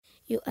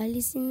You are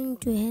listening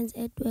to Hands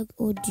at Work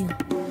Audio.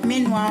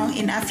 Meanwhile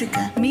in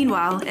Africa.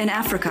 Meanwhile in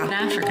Africa. In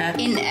Africa.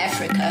 In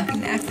Africa.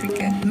 In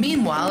Africa.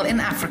 Meanwhile in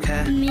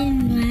Africa.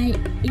 Meanwhile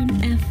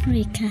in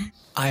Africa.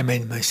 I'm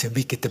in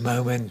Mozambique at the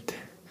moment.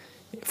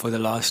 For the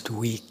last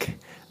week,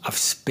 I've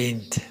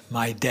spent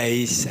my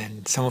days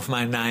and some of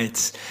my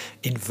nights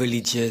in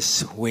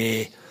villages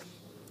where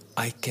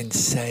I can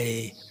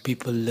say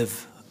people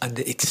live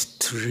under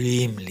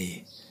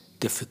extremely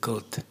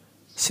difficult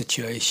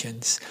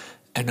situations.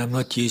 And I'm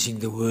not using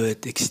the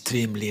word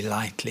extremely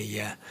lightly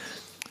here.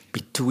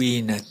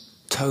 Between a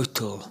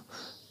total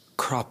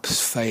crops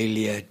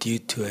failure due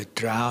to a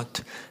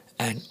drought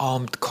and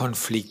armed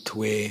conflict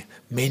where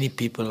many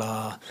people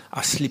are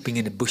sleeping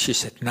in the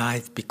bushes at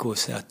night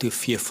because they are too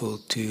fearful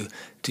to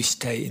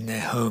stay in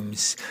their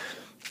homes.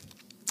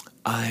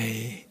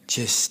 I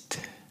just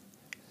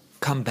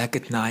come back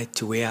at night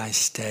to where I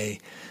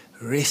stay,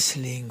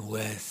 wrestling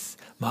with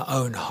my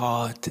own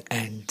heart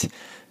and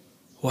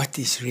what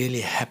is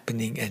really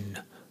happening and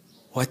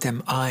what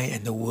am I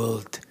and the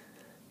world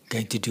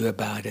going to do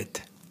about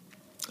it.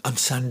 On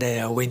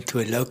Sunday, I went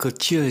to a local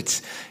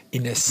church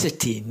in a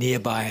city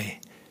nearby,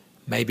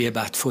 maybe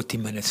about 40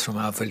 minutes from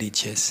our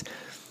villages.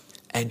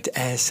 And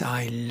as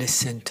I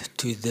listened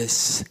to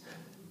this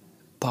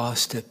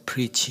pastor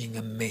preaching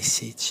a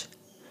message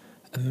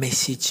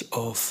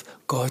of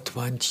God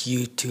wants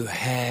you to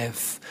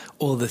have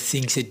all the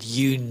things that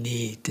you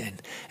need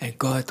and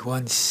God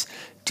wants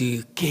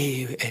to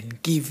care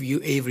and give you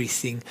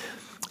everything.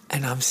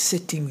 And I'm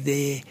sitting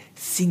there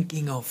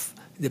thinking of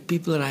the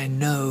people that I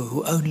know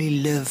who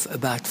only live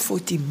about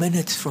 40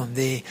 minutes from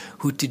there,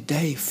 who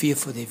today fear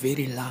for their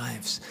very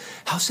lives.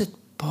 How's it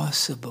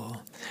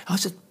possible?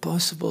 How's it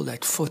possible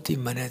that 40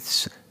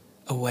 minutes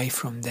away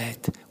from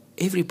that,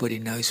 everybody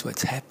knows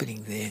what's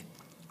happening there?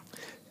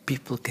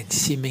 People can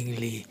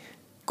seemingly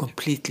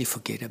completely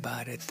forget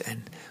about it.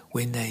 And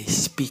when they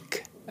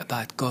speak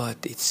about God,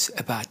 it's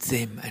about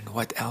them and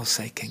what else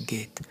they can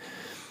get.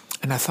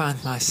 And I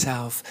found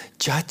myself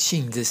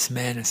judging this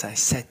man as I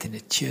sat in a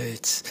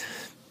church.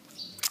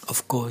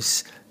 Of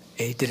course,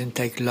 it didn't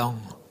take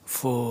long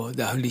for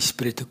the Holy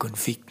Spirit to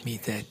convict me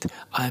that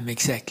I'm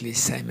exactly the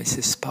same as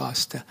this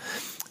pastor.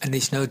 And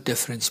there's no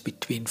difference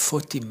between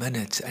 40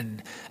 minutes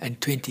and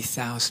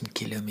 20,000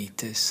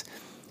 kilometers.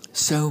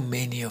 So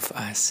many of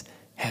us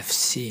have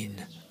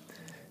seen.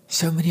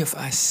 So many of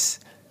us,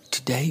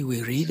 today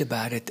we read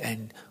about it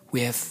and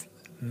we have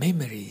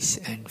memories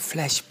and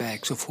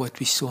flashbacks of what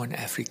we saw in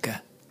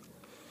Africa.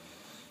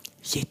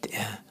 Yet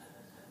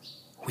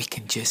we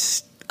can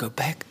just go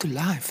back to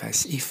life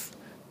as if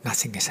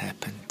nothing has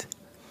happened.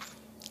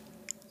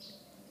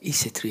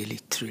 Is it really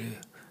true?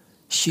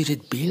 Should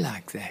it be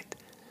like that?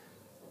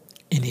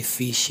 In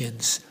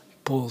Ephesians,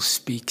 Paul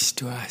speaks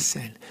to us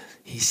and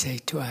he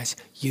says to us,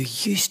 you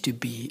used to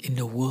be in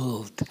a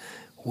world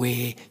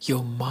where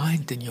your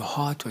mind and your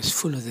heart was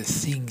full of the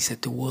things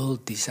that the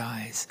world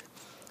desires.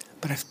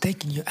 But I've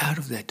taken you out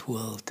of that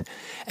world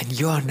and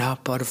you are now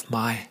part of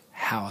my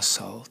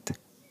household.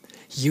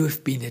 You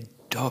have been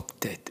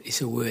adopted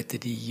is a word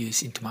that he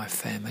used into my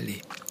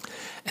family.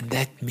 And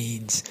that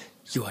means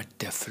you are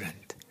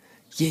different.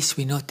 Yes,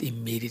 we're not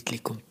immediately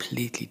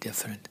completely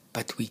different,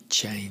 but we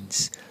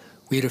change.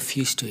 We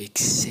refuse to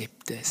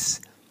accept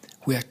this.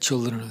 We are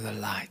children of the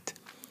light.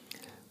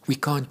 We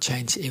can't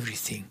change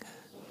everything,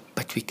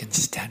 but we can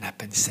stand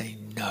up and say,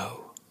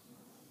 no,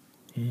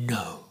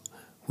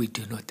 we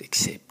do not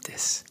accept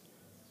this.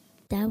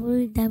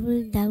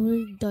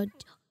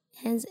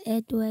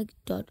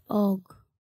 www.handsatwork.org